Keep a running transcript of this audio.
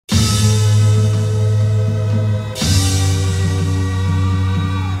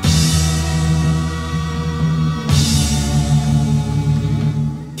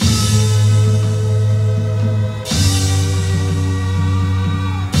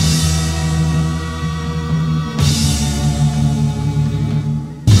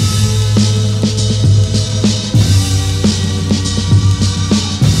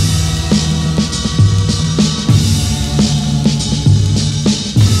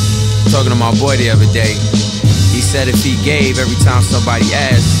Talking to my boy the other day. He said if he gave every time somebody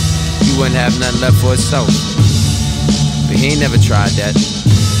asked, he wouldn't have nothing left for himself. But he ain't never tried that.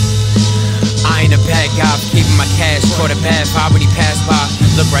 I ain't a bad guy for keeping my cash. Caught a bad vibe when he passed by.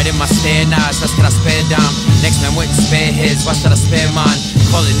 Look right in my staring eyes, that's can I spare a dime. Next man wouldn't spare his, why should I spare mine?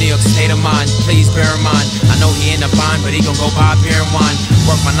 Call it New York state of mind, please bear in mind. I know he in a bind, but he gon' go buy beer and wine.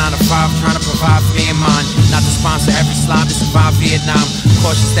 Work my 9 to 5, trying to provide for me and mine. Not to sponsor every slob to survive Vietnam.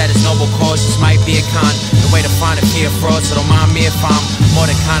 Cautious that his noble cause just might be a con. The way to find a fear fraud, so don't mind me if I'm more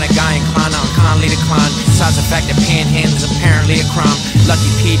the kind of guy inclined, I'm kindly decline. Besides the fact that panhandling is apparently a crime. Lucky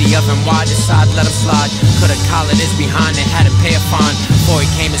PD of NY decided to let him slide. Could've collared his behind and had to pay a fine. Before he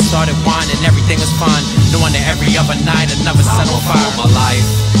came and started whining, everything was fine. Knowing that every other night another set on fire. My life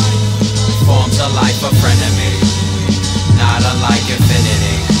forms a life of frenemy, not unlike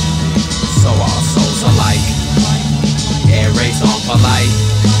infinity. So our souls alike, air rays on polite,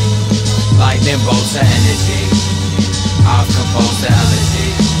 lightning bolts of energy. I've composed the elegy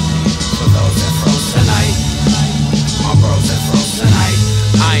for those that froze tonight, my bros that froze tonight.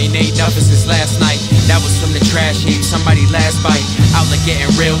 I ain't ate nothing since last night. That was from the trash heap, somebody last bite. Outlook getting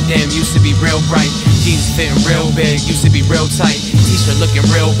real dim, used to be real bright. Jeans fitting real big, used to be real tight. T-shirt looking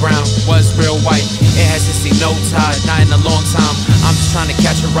real brown, was real white. It hasn't seen no tide, not in a long time. I'm just trying to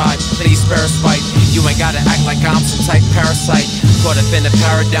catch a ride, please spare a spite. You ain't gotta act like I'm some type parasite. Caught up in the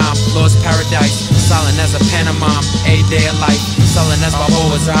paradigm, lost paradise. Silent as a pantomime, a day of life. Sullen as my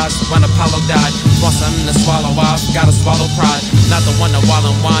was eyes when Apollo died. Want something to swallow, I've gotta swallow pride. Not the one to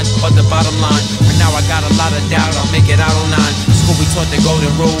wallow in wine, but the bottom line. But now I got a lot of doubt, I'll make it out on 9. School we taught the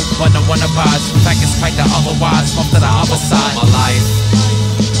golden rule, but no one abides. In fact, it's quite the otherwise, off to the other side. My life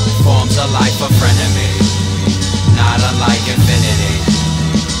forms a life of frenemy, not unlike infinity.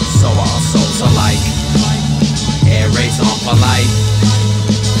 So our souls alike, air rays on polite,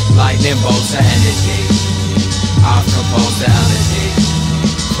 lightning bolts of energy. I've composed the elegy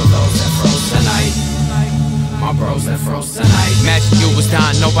for those that froze tonight, my bros that froze tonight. Imagine you was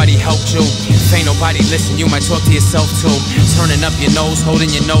dying, nobody helped you. If ain't nobody listen, you might talk to yourself too. Turning up your nose, holding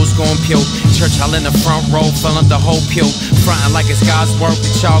your nose, going puke. Church all in the front row, filling up the whole pew. Frontin' like it's God's work,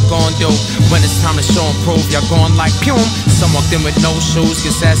 what y'all gon' do? When it's time to show and prove, y'all going like pew. Some walked in with no shoes,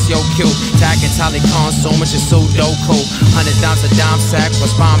 cause that's your cue. Tag and tally consume, which is Sudoku. 100 dimes a dime sack,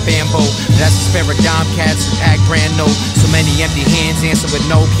 plus bomb bamboo. That's a spare of dime cats and act brand new. So many empty hands answer with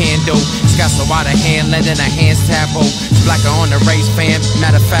no can do. It's got so out of hand, letting our hands taboo. It's blacker on the race fan,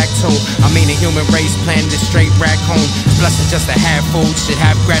 matter of fact too. I mean the human race planet is straight raccoon. It's blessing just to have food, should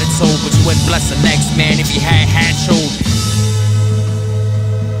have gratitude. But you wouldn't bless the next man if he had you.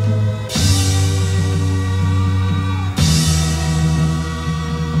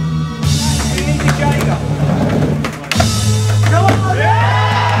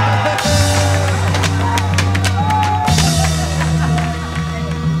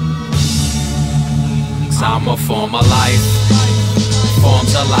 I'ma form a life,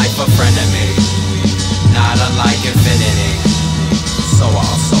 forms a life of frenemy, not unlike infinity. So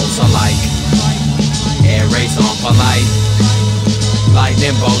our souls alike, air rays on polite,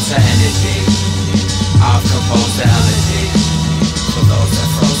 lightning bolts of energy. I've composed the elegy for those that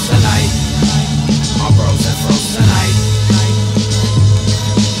froze tonight, my bros that froze tonight.